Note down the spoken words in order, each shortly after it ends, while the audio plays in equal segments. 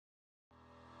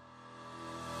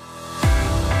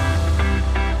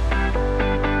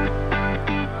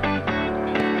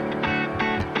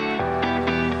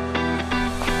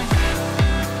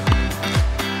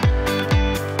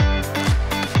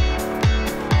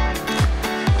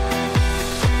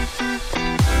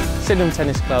Sydenham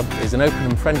Tennis Club is an open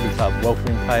and friendly club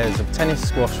welcoming players of tennis,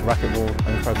 squash, racquetball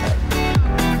and croquet.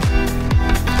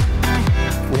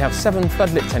 We have 7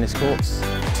 floodlit tennis courts,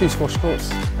 2 squash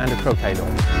courts and a croquet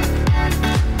lawn.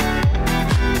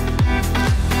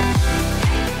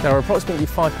 There are approximately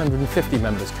 550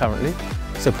 members currently,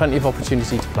 so plenty of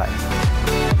opportunity to play.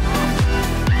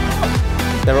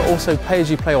 There are also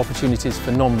pay-as-you-play opportunities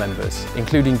for non-members,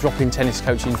 including drop-in tennis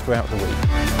coaching throughout the week.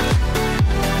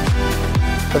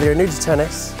 Whether you're new to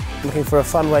tennis, looking for a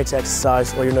fun way to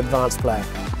exercise, or you're an advanced player,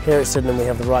 here at Sydenham we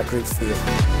have the right groups for you.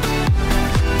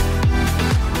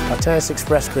 Our Tennis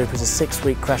Express group is a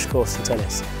 6-week crash course in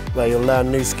tennis, where you'll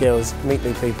learn new skills, meet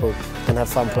new people and have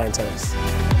fun playing tennis.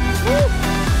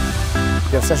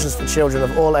 We have sessions for children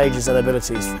of all ages and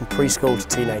abilities, from preschool to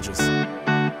teenagers.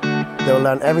 They will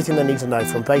learn everything they need to know,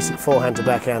 from basic forehand to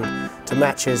backhand, to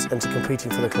matches and to competing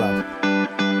for the club.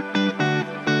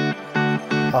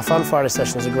 Our Fun Friday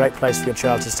session is a great place for your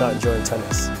child to start enjoying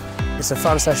tennis. It's a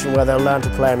fun session where they'll learn to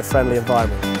play in a friendly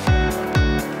environment.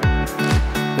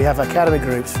 We have academy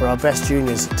groups for our best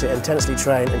juniors to intensely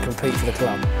train and compete for the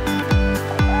club.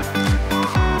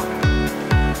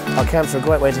 Our camps are a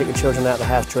great way to get your children out of the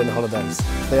house during the holidays.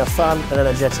 They are fun and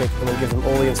energetic and will give them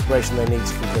all the inspiration they need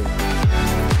to compete.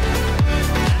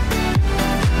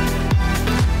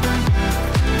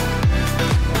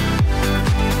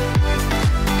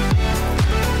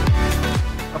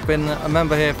 I've been a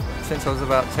member here since I was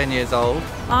about 10 years old.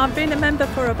 I've been a member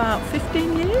for about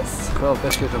 15 years. 12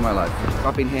 best years of my life.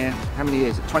 I've been here, how many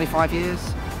years? 25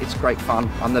 years? It's great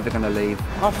fun. I'm never going to leave.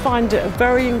 I find it a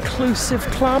very inclusive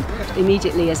club.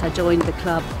 Immediately as I joined the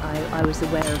club, I was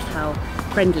aware of how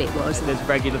friendly it was. There's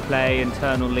regular play,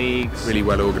 internal leagues. Really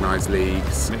well organised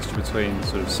leagues. Mixture between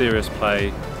sort of serious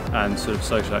play and sort of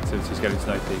social activities, getting to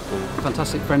know people.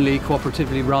 Fantastic, friendly,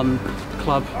 cooperatively run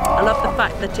club. I love the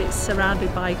fact that it's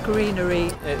surrounded by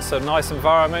greenery. It's a nice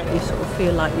environment. You sort of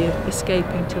feel like you're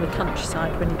escaping to the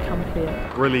countryside when you come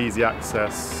here. Really easy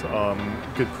access,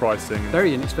 good pricing.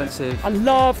 Very inexpensive. I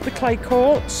love the clay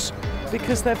courts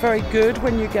because they're very good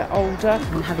when you get older.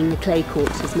 And having the clay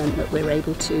courts has meant that we're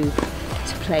able to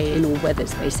play in all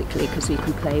weathers basically, because we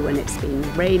can play when it's been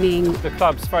raining. The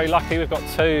club's very lucky, we've got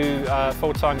 2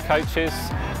 full-time coaches.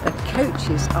 The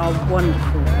coaches are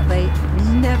wonderful, they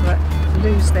never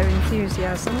lose their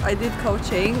enthusiasm. I did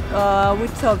coaching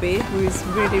with Toby, who is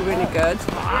really good.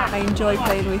 I enjoy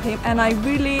playing with him and I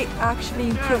really actually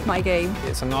improved my game.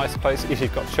 It's a nice place if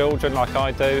you've got children like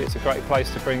I do. It's a great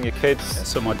place to bring your kids.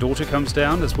 So my daughter comes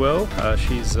down as well.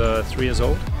 She's 3 years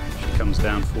old. She comes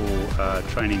down for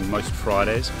training most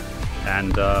Fridays,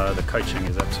 and the coaching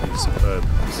is absolutely superb.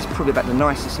 This is probably about the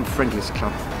nicest and friendliest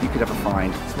club you could ever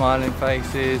find. Smiling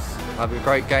faces, have a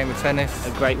great game of tennis.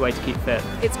 A great way to keep fit.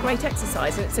 It's great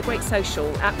exercise and it's a great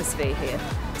social atmosphere here,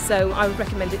 so I would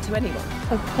recommend it to anyone.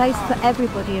 A place for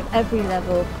everybody of every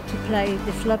level to play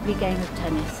this lovely game of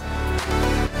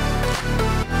tennis.